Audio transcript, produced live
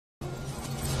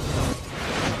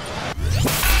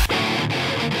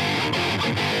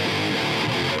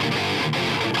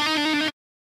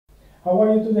How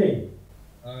are you today?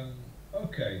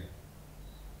 Okay.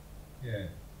 Yeah,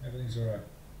 everything's all right.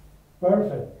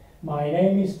 Perfect. My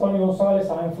name is Tony Gonzalez.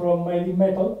 I'm from Made in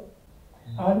Metal,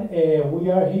 Mm. and we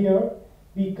are here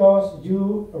because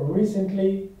you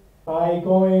recently are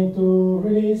going to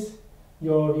release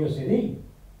your new CD.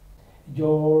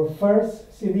 Your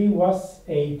first CD was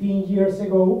 18 years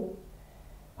ago,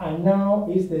 and now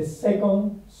is the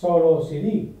second solo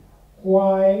CD.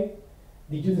 Why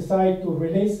did you decide to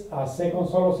release a second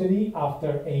solo CD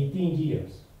after 18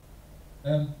 years?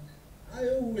 Um, I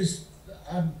always,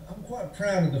 I'm quite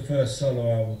proud of the first solo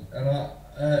album, and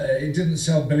it didn't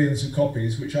sell billions of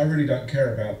copies, which I really don't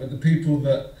care about. But the people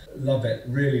that love it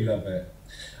really love it,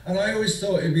 and I always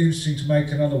thought it'd be interesting to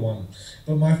make another one.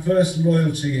 But my first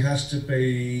loyalty has to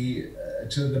be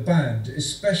to the band,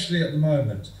 especially at the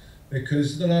moment,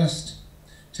 because the last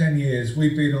 10 years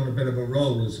we've been on a bit of a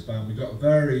roll as a band. We've got a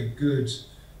very good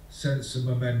sense of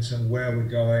momentum, where we're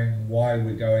going, why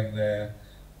we're going there.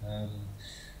 Um,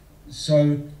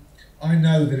 so I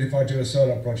know that if I do a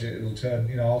solo project, it'll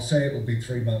turn, I'll say it'll be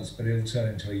 3 months, but it'll turn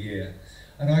into a year.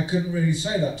 And I couldn't really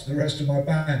say that to the rest of my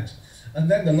band.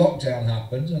 And then the lockdown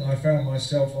happened, and I found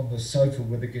myself on the sofa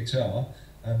with a guitar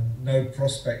and no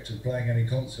prospect of playing any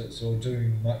concerts or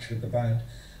doing much with the band.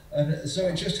 And so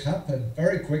it just happened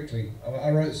very quickly. I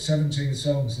wrote 17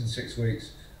 songs in 6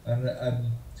 weeks, and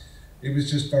it was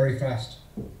just very fast.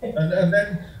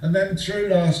 And then through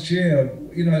last year,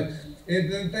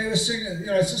 they were singing.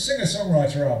 It's a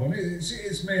singer-songwriter album.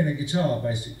 It's me and a guitar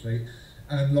basically,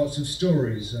 and lots of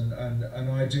stories and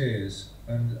ideas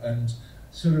and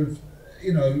sort of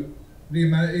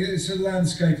it's a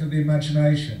landscape of the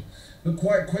imagination. But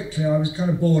quite quickly, I was kind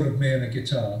of bored of me and a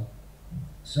guitar,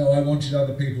 so I wanted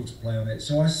other people to play on it.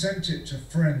 So I sent it to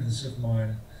friends of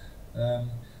mine,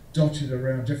 dotted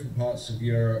around different parts of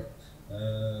Europe.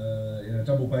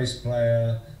 Double bass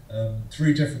player,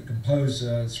 three different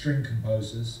string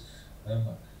composers.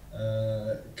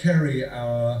 Kerry,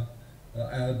 our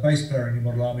bass player in New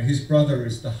Model Army, his brother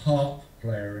is the harp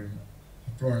player in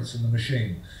Florence and the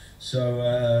Machine. So,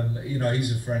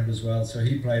 he's a friend as well, so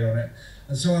he played on it.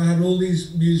 And so I had all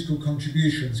these musical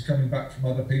contributions coming back from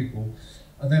other people.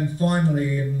 And then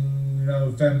finally in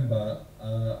November,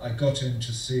 I got in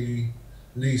to see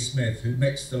Lee Smith, who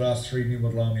mixed the last three New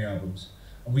Model Army albums,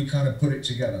 and we kind of put it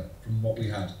together from what we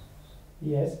had.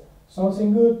 Yes,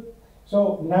 something good.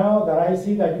 So now that I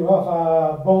see that you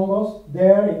have bongos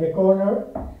there in the corner,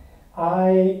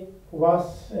 I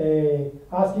was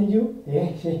asking you.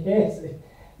 Yes, yes.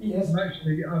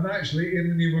 I'm actually in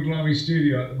the New Model Army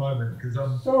studio at the moment because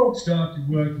I'm started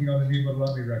working on a New Model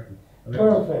Army record.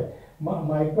 Perfect.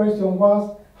 My question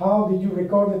was, how did you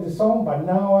record the song? But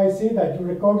now I see that you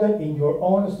recorded in your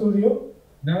own studio.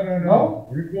 No.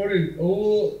 Recorded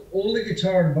all the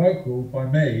guitar and vocal by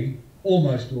me.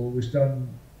 Almost all was done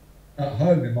at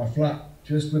home in my flat,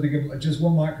 just with just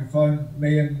one microphone,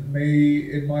 me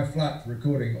in my flat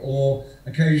recording. Or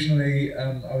occasionally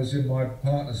I was in my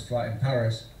partner's flat in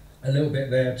Paris, a little bit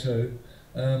there too.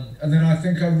 And then I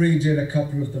think I redid a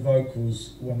couple of the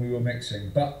vocals when we were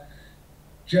mixing. But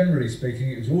generally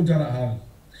speaking, it was all done at home.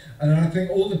 And I think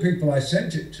all the people I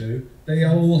sent it to, they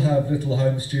all have little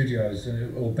home studios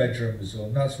or bedrooms,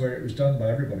 and that's where it was done by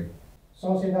everybody.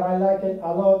 Something that I like it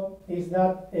a lot is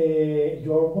that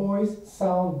your voice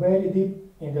sounds very deep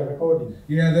in the recording.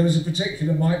 Yeah, there was a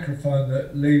particular microphone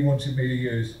that Lee wanted me to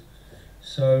use.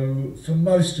 So for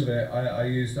most of it, I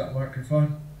used that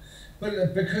microphone.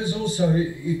 But because also,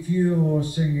 if you're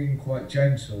singing quite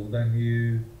gentle, then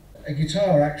a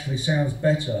guitar actually sounds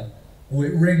better, or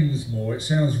it rings more, it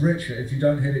sounds richer if you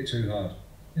don't hit it too hard.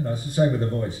 It's the same with the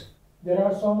voice. There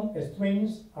are some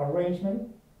strings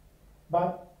arrangement,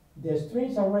 but the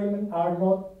strings arrangement are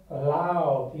not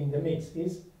loud in the mix.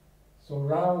 It's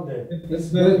surrounded.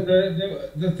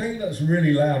 The thing that's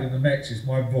really loud in the mix is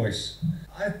my voice.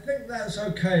 I think that's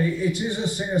okay. It is a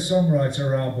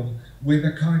singer-songwriter album with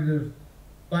a kind of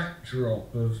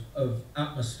backdrop of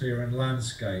atmosphere and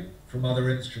landscape from other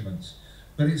instruments.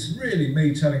 But it's really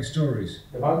me telling stories.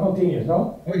 The band continues,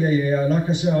 no? Oh, yeah. Like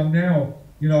I said, I'm now,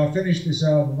 I finished this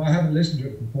album. I haven't listened to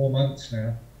it for 4 months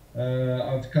now.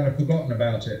 I've kind of forgotten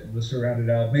about it, the Surrounded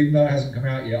album. Even though it hasn't come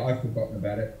out yet, I've forgotten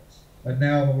about it. And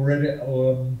now I'm already,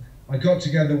 I got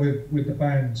together with the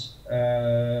band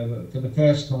for the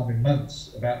first time in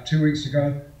months, about 2 weeks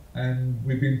ago, and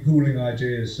we've been pooling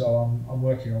ideas, so I'm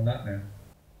working on that now.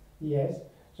 Yes,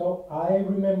 so I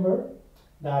remember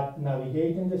that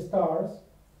Navigating the Stars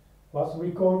was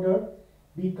recorded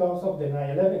because of the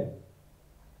 9/11.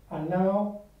 And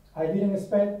now I didn't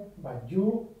expect, but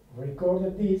you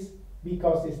recorded this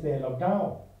because it's the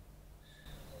lockdown.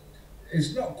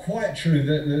 it's not quite true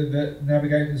that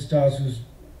Navigating the Stars was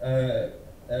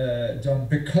done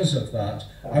because of that.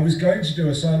 I was going to do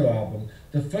a solo album.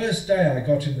 The first day I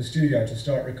got in the studio to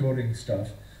start recording stuff,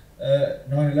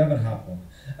 9/11 happened,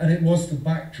 and it was the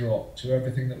backdrop to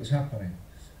everything that was happening.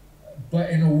 But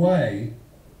in a way,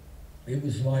 it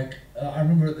was like, I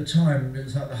remember at the time, it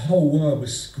was like the whole world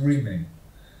was screaming.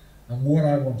 And what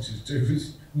I wanted to do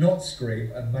was not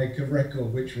scream and make a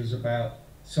record which was about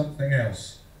something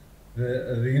else.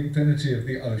 The infinity of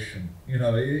the ocean. You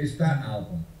know, it's that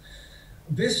album.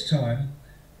 This time,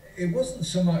 it wasn't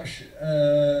so much,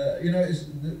 you know,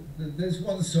 there's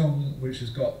one song which has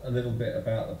got a little bit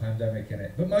about the pandemic in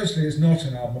it, but mostly it's not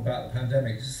an album about the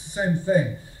pandemic. It's the same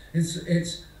thing.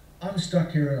 It's I'm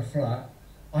stuck here in a flat.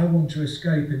 I want to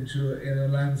escape into a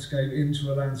landscape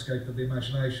of the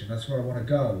imagination. That's where I want to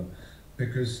go,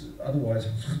 because otherwise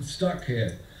I'm stuck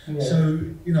here. Yeah. So,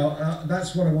 you know,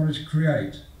 that's what I wanted to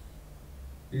create.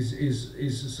 Is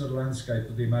a sort of landscape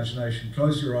of the imagination.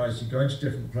 Close your eyes, you go into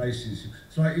different places.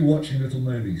 It's like you're watching little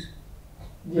movies.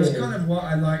 Yeah. That's kind of what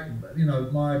I like, you know,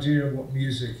 my idea of what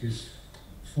music is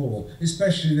for,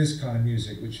 especially this kind of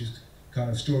music, which is kind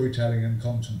of storytelling and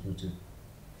contemplative.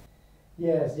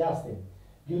 Yes, Justin,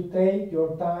 you take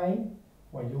your time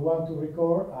when you want to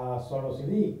record a solo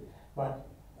CD, but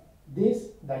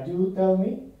this that you tell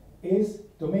me is,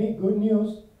 to me, good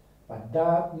news, but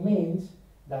that means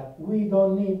that we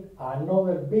don't need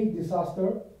another big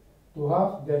disaster to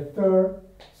have the third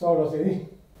solo CD.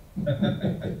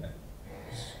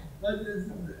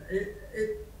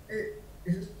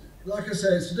 It's, like I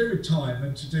say, it's to do with time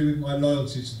and to do with my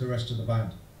loyalty to the rest of the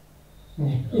band.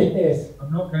 Yes.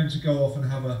 I'm not going to go off and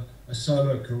have a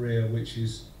solo career which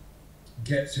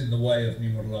gets in the way of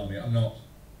New Model Army. I'm not.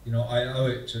 You know, I owe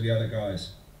it to the other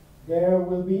guys. There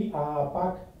will be a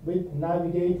pack with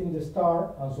Navigating the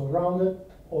Star and Surrounded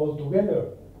all together.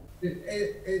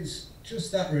 It's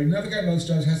just that really. Navigating by the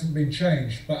Stars hasn't been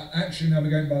changed, but actually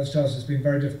Navigating by the Stars has been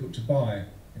very difficult to buy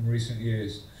in recent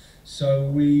years. So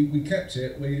we kept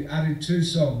it. We added 2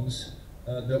 songs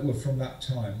that were from that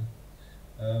time.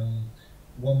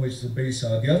 One which is the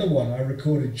B-side. The other one I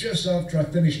recorded just after I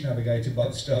finished Navigating by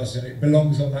the Stars, and it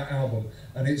belongs on that album.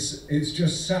 And it's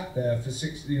just sat there for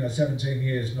 17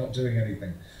 years not doing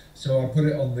anything. So I put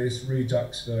it on this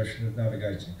Redux version of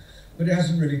Navigating. But it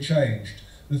hasn't really changed.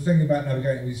 The thing about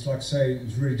Navigating is, like I say, it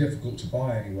was really difficult to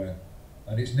buy anywhere,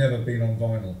 and it's never been on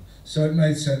vinyl. So it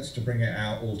made sense to bring it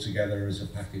out all together as a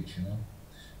package, you know,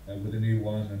 with a new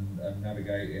one and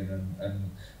Navigating,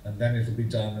 and then it'll be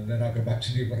done, and then I'll go back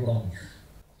to New Model Army.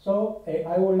 So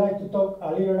I would like to talk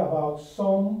a little about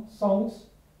some songs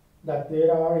that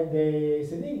there are in the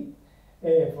CD.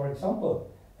 For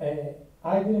example,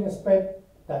 I didn't expect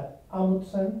that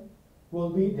Amundsen will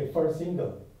be the first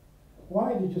single.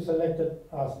 Why did you select it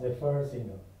as the first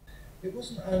single? It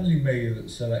wasn't only me that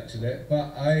selected it,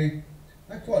 but I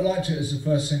quite liked it as the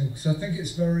first single because I think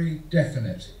it's very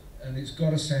definite, and it's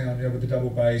got a sound, you know, with the double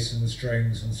bass and the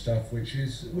strings and stuff, which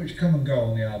come and go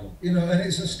on the album. You know, and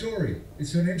it's a story.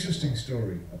 It's an interesting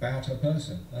story about a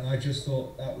person, and I just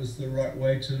thought that was the right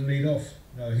way to lead off.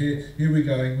 You know, here we're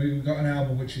going. We've got an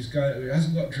album which is it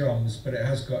hasn't got drums, but it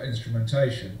has got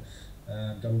instrumentation.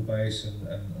 Double bass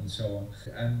and so on,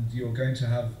 and you're going to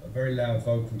have a very loud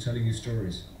vocal telling you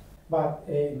stories. But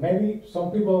maybe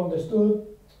some people understood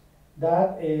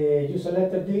that you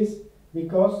selected this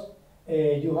because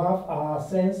you have a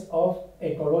sense of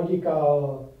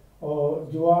ecological, or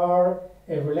you are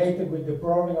related with the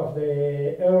problem of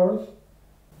the earth.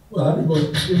 Well, everybody,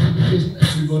 isn't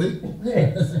everybody?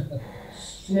 Yes.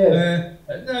 Yes.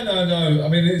 No. I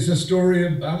mean, it's a story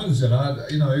of Amundsen.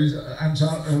 You know, he's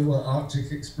an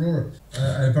Arctic explorer,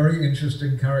 a very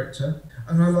interesting character.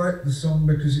 And I like the song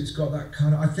because it's got that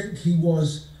kind of. I think he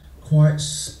was quite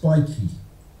spiky.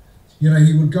 You know,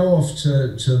 he would go off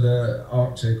to the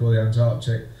Arctic or the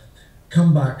Antarctic,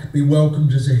 come back, be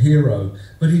welcomed as a hero,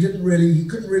 but he couldn't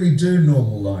really do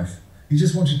normal life. He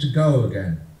just wanted to go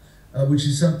again, which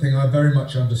is something I very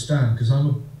much understand because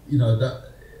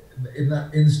in that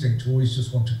instinct to always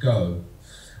just want to go.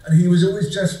 And he was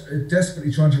always just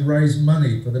desperately trying to raise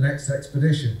money for the next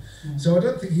expedition. Mm. So I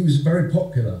don't think he was very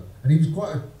popular. And he was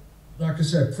quite, like I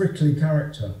said, a prickly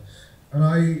character. And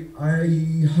I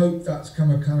hope that's come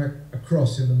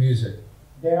across in the music.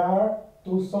 There are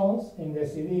 2 songs in the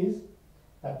CDs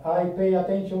that I pay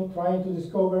attention trying to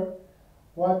discover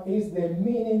what is the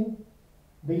meaning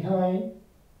behind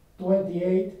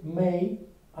 28 May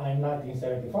and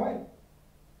 1975.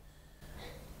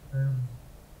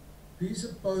 These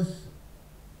are both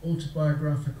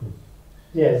autobiographical.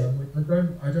 Yes. Which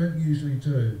I don't usually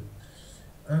do.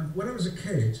 When I was a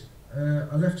kid,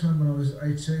 I left home when I was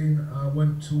 18. I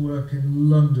went to work in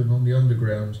London on the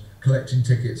Underground, collecting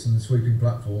tickets and sweeping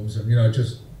platforms, and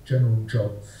just general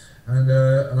job. And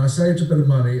I saved a bit of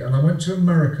money, and I went to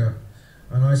America,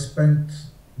 and I spent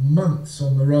months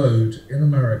on the road in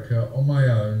America on my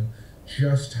own,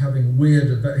 just having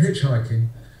hitchhiking.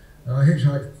 I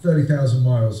hitchhiked 30,000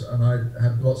 miles, and I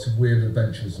had lots of weird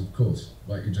adventures, of course,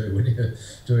 like you do when you're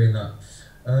doing that.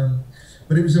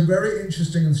 But it was a very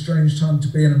interesting and strange time to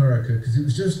be in America, because it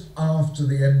was just after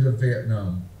the end of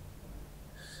Vietnam,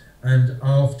 and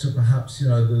after perhaps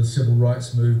the civil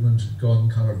rights movement had gone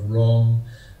kind of wrong,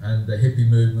 and the hippie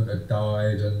movement had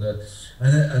died, and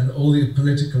all the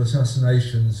political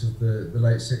assassinations of the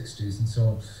late 60s and so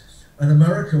on. And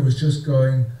America was just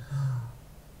going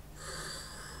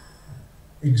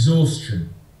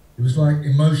exhaustion. It was like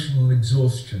emotional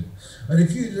exhaustion. And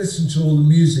if you listen to all the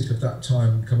music of that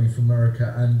time coming from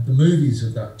America and the movies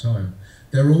of that time,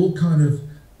 they're all kind of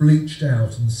bleached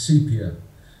out and sepia.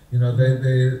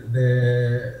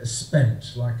 They're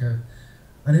spent like a...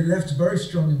 And it left a very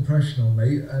strong impression on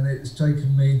me, and it's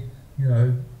taken me,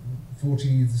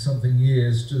 40-something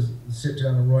years to sit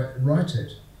down and write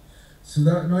it. So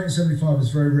that 1975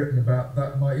 is very written about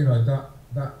that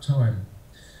time.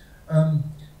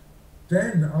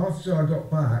 Then, after I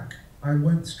got back, I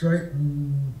went straight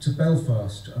to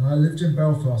Belfast, and I lived in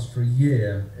Belfast for a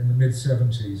year in the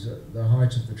mid-70s, at the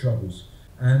height of the Troubles.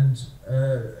 And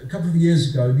a couple of years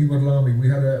ago, New Model Army, we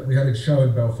had a show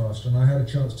in Belfast, and I had a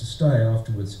chance to stay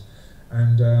afterwards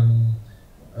and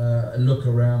look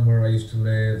around where I used to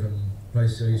live and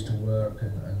places I used to work,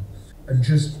 and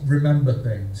just remember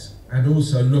things, and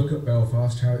also look at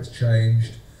Belfast, how it's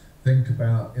changed, think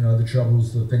about the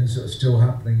Troubles, the things that are still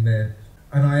happening there.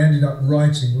 And I ended up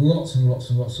writing lots and lots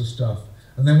and lots of stuff.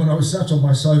 And then when I was sat on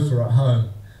my sofa at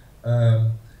home,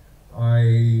 I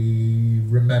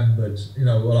remembered,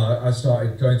 I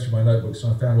started going through my notebooks,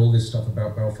 and I found all this stuff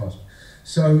about Belfast.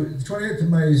 So the 28th of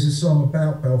May is a song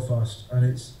about Belfast, and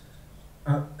it's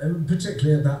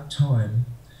particularly at that time.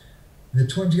 The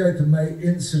 28th of May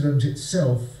incident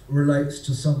itself relates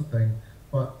to something,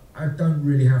 but I don't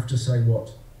really have to say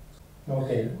what.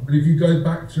 Okay. But if you go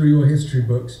back through your history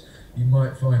books, you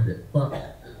might find it. But,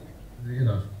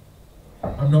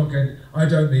 I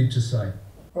don't need to say.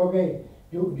 Okay,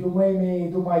 you made me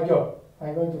do my job.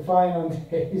 I'm going to find on the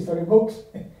history books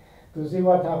to see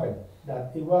what happened.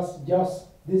 That it was just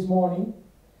this morning,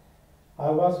 I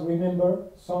was remember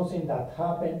something that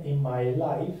happened in my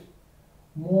life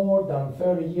more than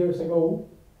 30 years ago,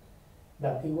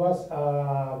 that it was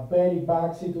a very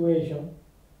bad situation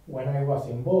when I was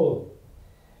involved.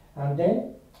 And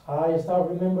then I start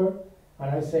remember,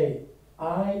 and I say,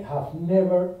 I have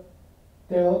never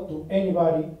tell to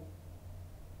anybody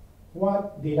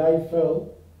what did I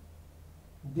feel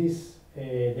this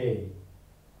day.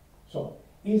 So,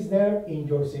 is there in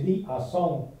your CD a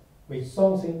song with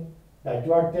something that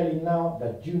you are telling now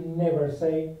that you never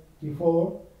say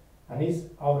before, and is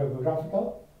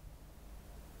autobiographical?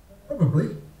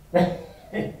 Probably. I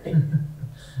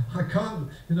can't,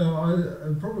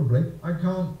 I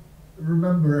can't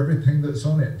remember everything that's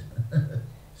on it.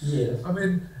 Yes. I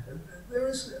mean, there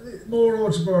is more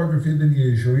autobiography than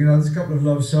usual. There's a couple of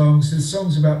love songs. There's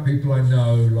songs about people I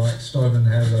know, like Stone and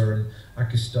Heather and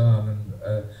Pakistan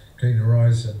and Clean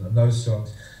Horizon and those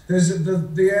songs. There's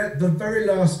the very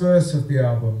last verse of the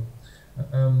album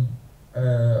on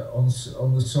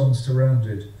the song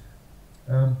Surrounded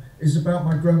is about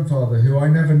my grandfather, who I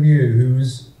never knew.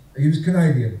 He was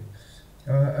Canadian,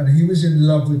 and he was in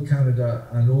love with Canada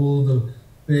and all the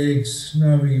big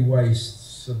snowy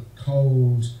wastes of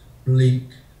cold, bleak,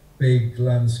 big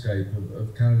landscape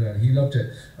of Canada. He loved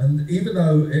it. And even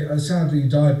though, sadly, he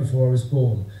died before I was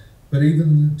born, but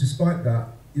even despite that,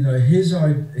 he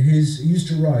used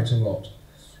to write a lot,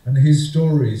 and his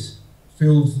stories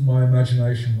filled my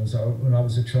imagination when I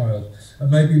was a child.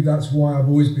 And maybe that's why I've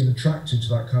always been attracted to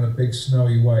that kind of big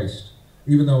snowy waste,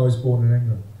 even though I was born in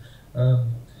England.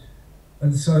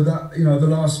 And so that, the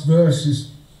last verse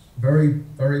is very,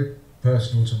 very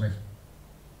personal to me.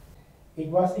 It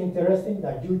was interesting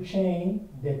that you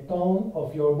changed the tone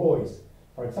of your voice.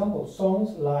 For example,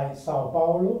 songs like Sao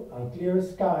Paulo and Clear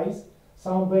Skies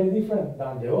sound very different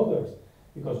than the others,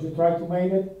 because you try to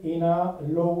make it in a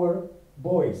lower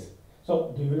voice.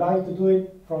 So do you like to do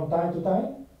it from time to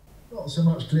time? Not so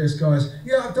much Clear Skies.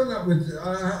 Yeah, I've done that with,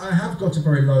 I have got a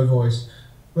very low voice,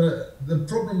 but the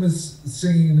problem with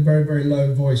singing in a very, very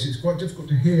low voice, it's quite difficult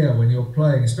to hear when you're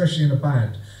playing, especially in a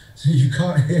band. So you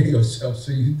can't hear yourself,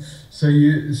 so you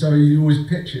always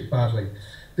pitch it badly.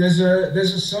 There's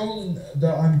a song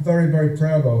that I'm very, very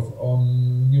proud of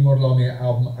on New Model Army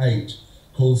album 8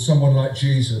 called Someone Like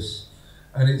Jesus,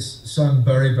 and it's sung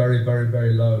very, very, very,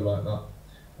 very low like that.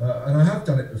 And I have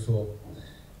done it before.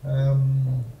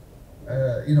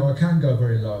 You know, I can go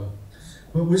very low.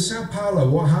 But with Sao Paulo,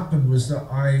 what happened was that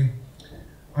I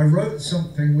wrote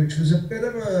something which was a bit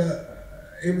of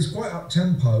it was quite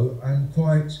up-tempo and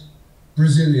quite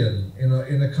Brazilian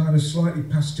in a kind of slightly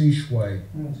pastiche way.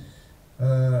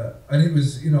 And it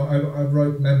was, you know, I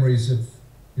wrote memories of,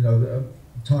 you know,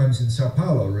 times in Sao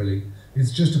Paulo, really.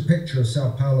 It's just a picture of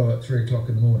Sao Paulo at 3 o'clock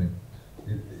in the morning.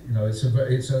 You know,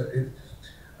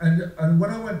 and when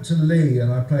I went to Lee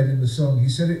and I played him the song, he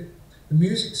said the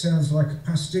music sounds like a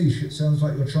pastiche. It sounds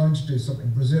like you're trying to do something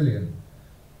Brazilian.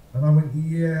 And I went,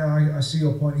 yeah, I see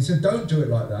your point. He said, don't do it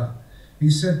like that. He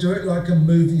said, do it like a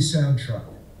movie soundtrack.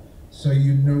 So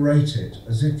you narrate it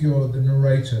as if you're the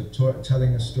narrator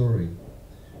telling a story,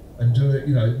 and do it,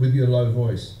 you know, with your low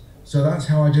voice. So that's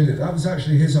how I did it. That was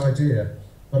actually his idea,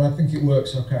 but I think it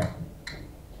works okay.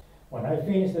 When I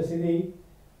finished the CD,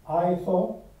 I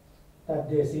thought that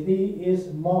the CD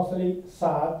is mostly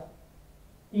sad,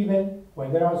 even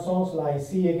when there are songs like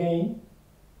See Again.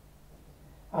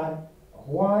 And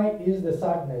why is the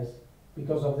sadness?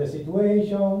 Because of the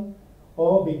situation,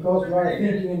 or because you are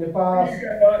thinking in the past?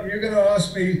 You're going to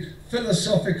ask me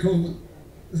philosophical,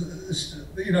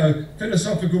 you know,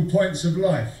 philosophical points of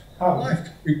life. Life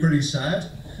can be pretty sad.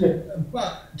 Yeah.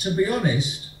 But to be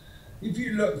honest, if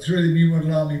you look through the New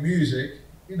Model Army music,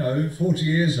 you know, 40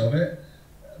 years of it,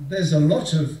 there's a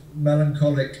lot of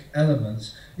melancholic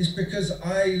elements. It's because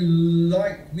I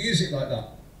like music like that.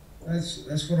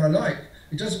 That's what I like.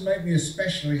 It doesn't make me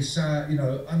especially sad, you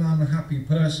know, an unhappy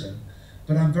person,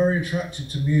 but I'm very attracted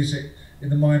to music in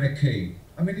the minor key.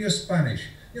 I mean, you're Spanish.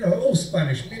 You know, all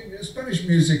Spanish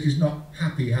music is not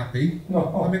happy.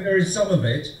 No. I mean, there is some of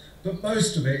it, but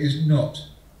most of it is not.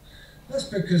 That's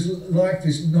because life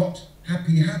is not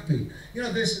happy. You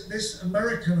know, this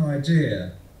American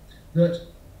idea that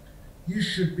you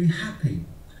should be happy,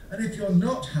 and if you're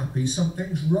not happy,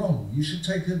 something's wrong. You should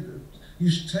take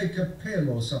a pill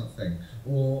or something,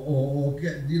 or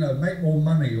get, you know, make more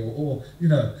money, or you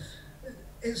know,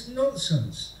 it's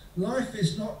nonsense. Life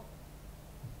is not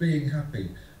being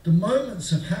happy. The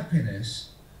moments of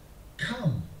happiness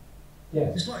come.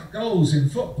 Yes. It's like goals in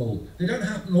football. They don't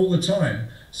happen all the time.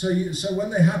 So when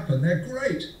they happen, they're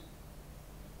great.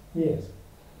 Yes.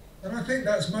 And I think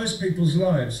that's most people's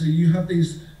lives. So you have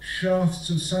these shafts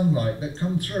of sunlight that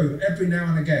come through every now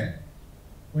and again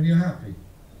when you're happy.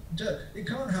 It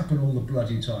can't happen all the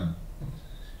bloody time.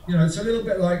 You know, it's a little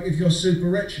bit like if you're super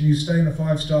rich and you stay in a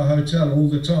 5-star hotel all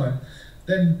the time,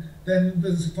 then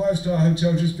the 5-star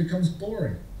hotel just becomes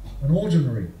boring and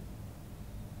ordinary.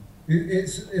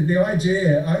 It's the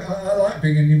idea. I like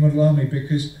being in New Model Army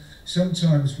because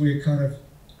sometimes we're kind of,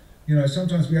 you know,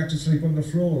 sometimes we have to sleep on the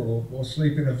floor or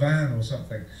sleep in a van or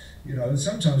something, you know, and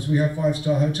sometimes we have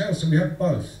 5-star hotels, so we have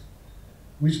both.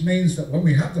 Which means that when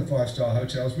we have the 5-star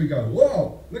hotels, we go,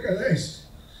 whoa, look at this,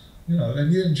 you know,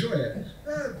 and you enjoy it.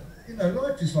 You know,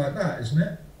 life is like that, isn't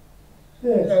it?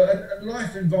 Yes. You know, and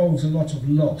life involves a lot of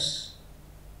loss,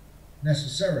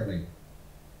 necessarily.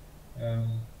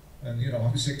 And you know,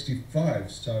 I'm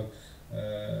 65, so,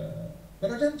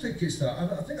 but I don't think it's that.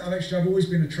 I think I've always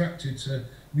been attracted to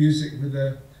music with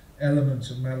an element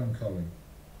of melancholy.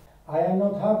 I am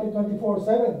not happy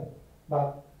 24/7,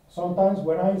 but sometimes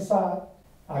when I'm sad,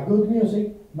 a good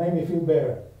music makes me feel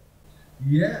better.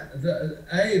 Yeah,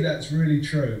 that's really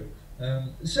true.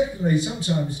 Secondly,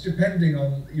 sometimes depending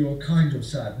on your kind of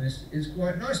sadness, it's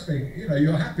quite nice being, you know,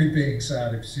 you're happy being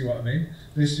sad, if you see what I mean,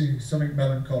 listening to something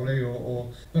melancholy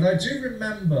but I do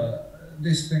remember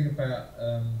this thing about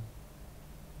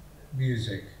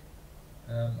music.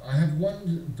 I have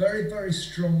one very, very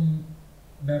strong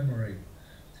memory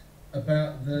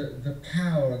about the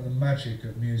power and the magic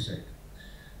of music.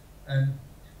 And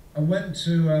I went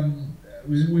to,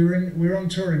 we were on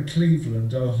tour in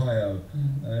Cleveland, Ohio,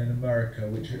 in America,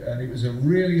 and it was a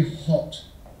really hot,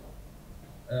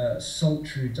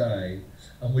 sultry day,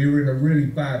 and we were in a really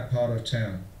bad part of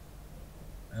town.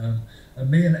 And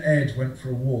me and Ed went for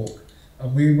a walk,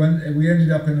 and we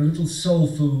ended up in a little soul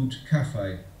food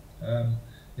cafe.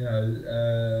 You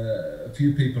know, a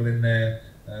few people in there.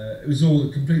 It was all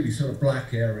a completely sort of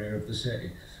black area of the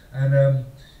city, and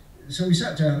so we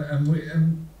sat down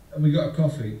and we got a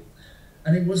coffee.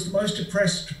 And it was the most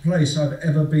depressed place I've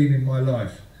ever been in my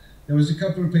life. There was a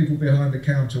couple of people behind the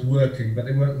counter working, but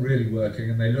they weren't really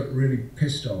working, and they looked really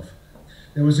pissed off.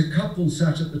 There was a couple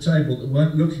sat at the table that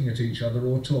weren't looking at each other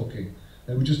or talking.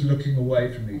 They were just looking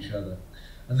away from each other.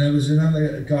 And there was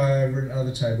another guy over at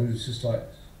another table who was just like,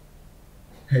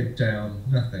 head down,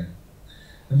 nothing.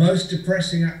 The most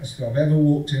depressing atmosphere I've ever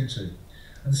walked into.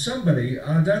 And somebody,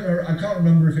 I don't know, I can't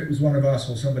remember if it was one of us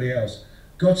or somebody else,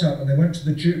 got up and they went to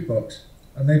the jukebox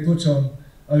and they put on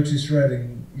Otis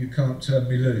Redding, You Can't Turn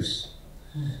Me Loose.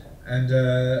 And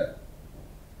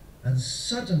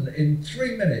suddenly, in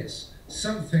 3 minutes,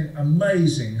 something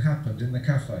amazing happened in the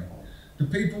cafe. The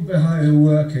people behind who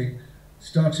were working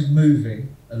started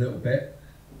moving a little bit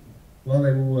while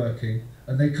they were working,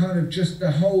 and they kind of just,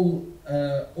 the whole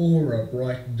aura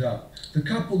brightened up. The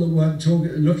couple that weren't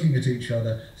looking at each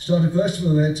other started, first of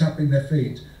all, they were tapping their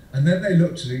feet, and then they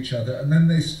looked at each other, and then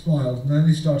they smiled, and then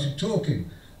they started talking.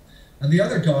 And the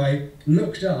other guy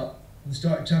looked up and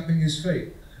started tapping his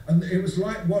feet. And it was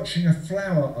like watching a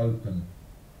flower open.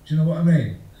 Do you know what I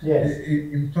mean? Yes.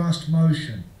 In fast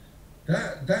motion.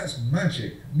 That's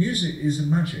magic. Music is a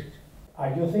magic.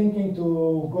 Are you thinking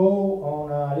to go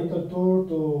on a little tour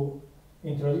to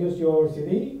introduce your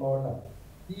CD or not?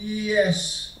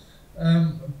 Yes.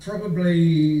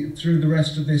 Probably through the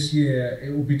rest of this year,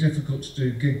 it will be difficult to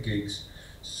do gigs.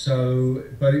 So,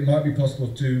 but it might be possible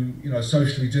to do, you know,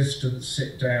 socially distance,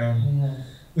 sit down,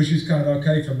 which is kind of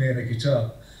okay for me and a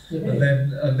guitar. Yeah.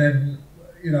 And then,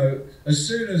 you know, as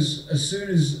soon as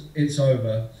it's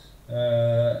over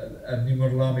and New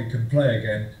Model Army can play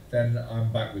again, then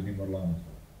I'm back with New Model Army.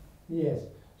 Yes.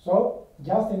 So,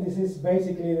 Justin, this is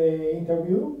basically the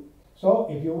interview. So,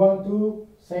 if you want to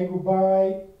say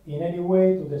goodbye in any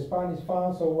way to the Spanish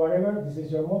fans or whatever, this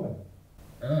is your moment.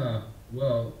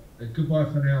 Well, goodbye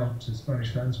for now to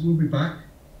Spanish fans. We'll be back.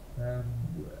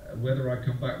 Whether I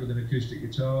come back with an acoustic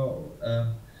guitar,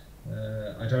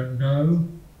 I don't know,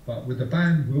 but with the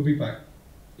band, we'll be back.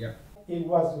 Yeah. It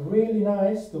was really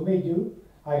nice to meet you.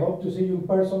 I hope to see you in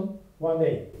person one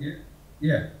day.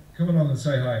 Yeah. Come along and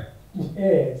say hi.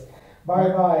 Yes.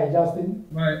 Bye-bye, Justin.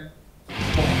 Bye.